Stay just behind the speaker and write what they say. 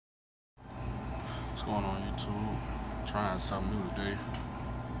What's going on YouTube? Trying something new today.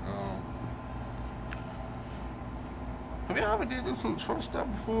 Have you ever did this on truck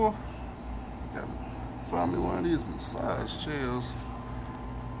stop before? Got to find me one of these massage chairs.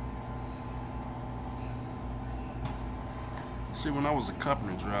 See, when I was a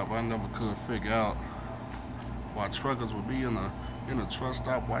company driver, I never could figure out why truckers would be in a truck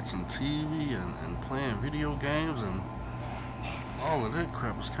stop watching TV and playing video games and all of that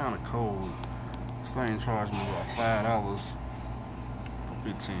crap. Is kind of cold. This thing charged me about $5 for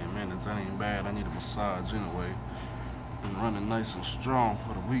 15 minutes. That ain't bad. I need a massage anyway. Been running nice and strong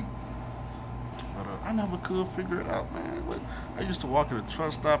for the week. But I never could figure it out, man. But I used to walk at a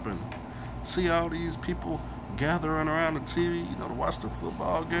truck stop and see all these people gathering around the TV, you know, to watch the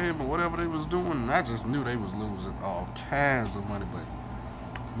football game or whatever they was doing. And I just knew they was losing all kinds of money. But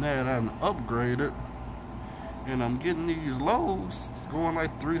now that I'm upgraded, and I'm getting these loads going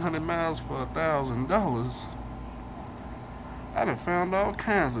like 300 miles for $1,000. I done found all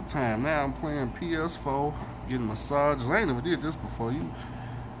kinds of time. Now I'm playing PS4, getting massages. I ain't never did this before.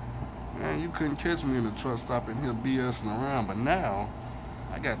 Man, you couldn't catch me in the truck stop in here BSing around. But now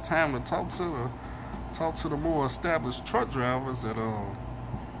I got time to talk to the more established truck drivers that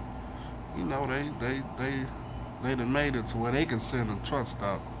you know, they done made it to where they can sit in the truck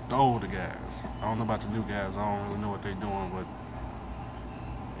stop. The older guys. I don't know about the new guys. I don't really know what they doing, but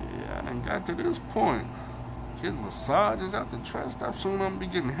yeah, I done got to this point. Getting massages out the truck stop. Soon I'm gonna be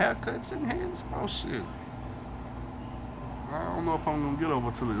getting haircuts in here and small shit. I don't know if I'm gonna get over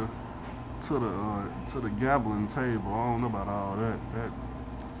to the gambling table. I don't know about all that.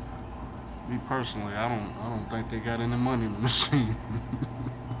 Me personally, I don't think they got any money in the machine.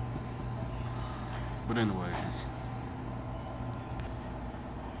 But anyways,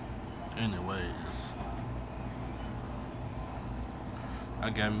 I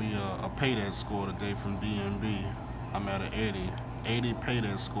got me a payday score today from DNB. I'm at an 80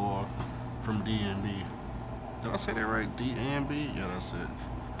 payday score from DNB. Did I say that right? DNB? Yeah, that's it.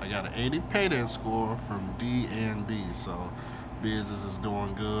 I got an 80 payday score from DNB, so business is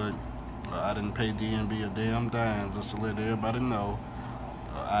doing good. I didn't pay DNB a damn dime, just to let everybody know.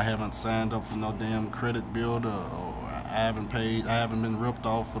 I haven't signed up for no damn credit builder, or I haven't been ripped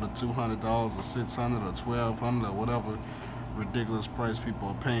off for the $200 or $600 or $1,200 or whatever ridiculous price people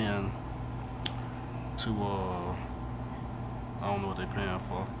are paying to, I don't know what they're paying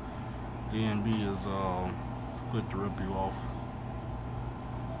for. DNB is quick to rip you off.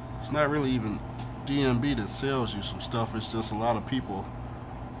 It's not really even DNB that sells you some stuff, it's just a lot of people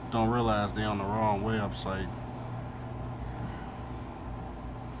don't realize they're on the wrong website.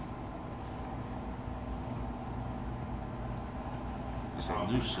 It's a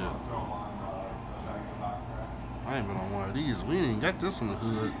new shit. I ain't been on one of these. We ain't got this in the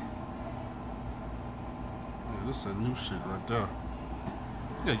hood. Yeah, this is a new shit right there.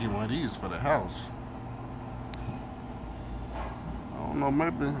 You gotta get one of these for the house. I don't know,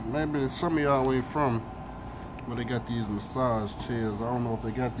 maybe some of y'all ain't from where they got these massage chairs. I don't know if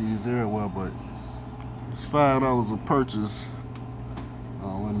they got these everywhere, but it's $5 a purchase.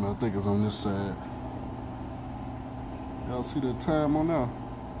 Oh, wait a minute, I think it's on this side. Y'all see the time on there?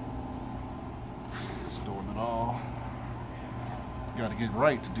 Just doing it all. Gotta get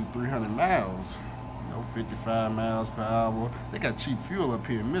right to do 300 miles. You know, 55 miles per hour. They got cheap fuel up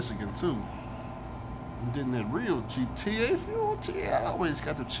here in Michigan too. I'm getting that real cheap TA fuel. TA always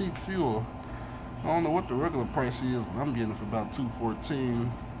got the cheap fuel. I don't know what the regular price is, but I'm getting it for about $2.14.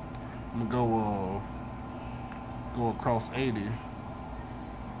 I'm gonna go across 80.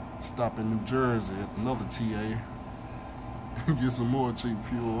 Stop in New Jersey at another TA. Get some more cheap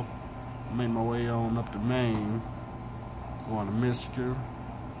fuel. Make my way on up to Maine, going to Michigan,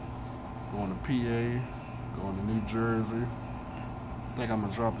 going to PA, going to New Jersey. I think I'm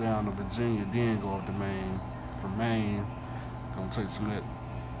gonna drop down to Virginia, then go up to Maine. From Maine, gonna take some of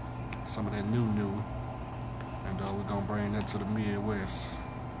that new, and we're gonna bring that to the Midwest.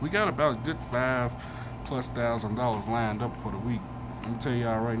 We got about a good $5,000+ lined up for the week. I'm gonna tell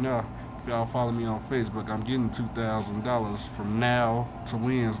y'all right now. If y'all follow me on Facebook, I'm getting $2,000 from now to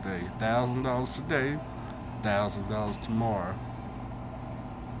Wednesday. $1,000 today, $1,000 tomorrow.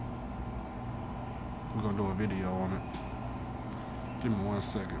 We're gonna do a video on it. Give me 1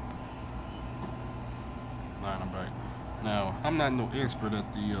 second. I'm back. Now, I'm not no expert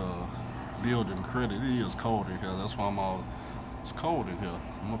at the building credit. It is cold in here. That's why it's cold in here.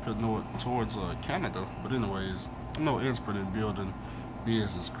 I'm up here towards Canada. But anyways, I'm no expert in building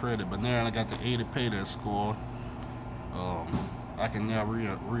business credit, but now I got the 80 payday score. I can now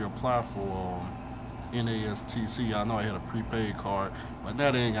reapply for NASTC. I know I had a prepaid card, but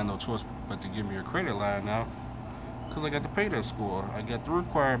now they ain't got no choice but to give me a credit line now. Because I got the pay that score. I got the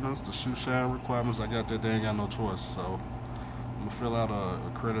requirements, the shoe shine requirements. I got that. They ain't got no choice. So I'm going to fill out a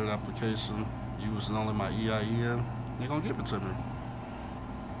credit application using only my EIN. They're going to give it to me.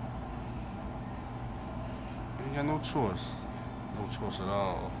 Ain't got no choice. No choice at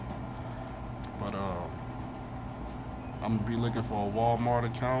all. But I'm going to be looking for a Walmart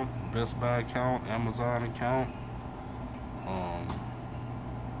account, Best Buy account, Amazon account.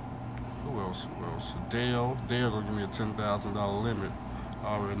 Who else? Dale gonna give me a $10,000 limit. I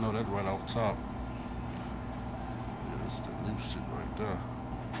already know that right off top. Yeah, that's the new shit right there.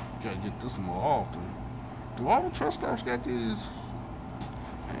 Gotta get this more often. Do all the trust stops got these?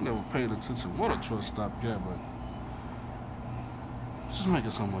 I ain't never paid attention what a trust stop got, but it's just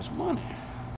making so much money.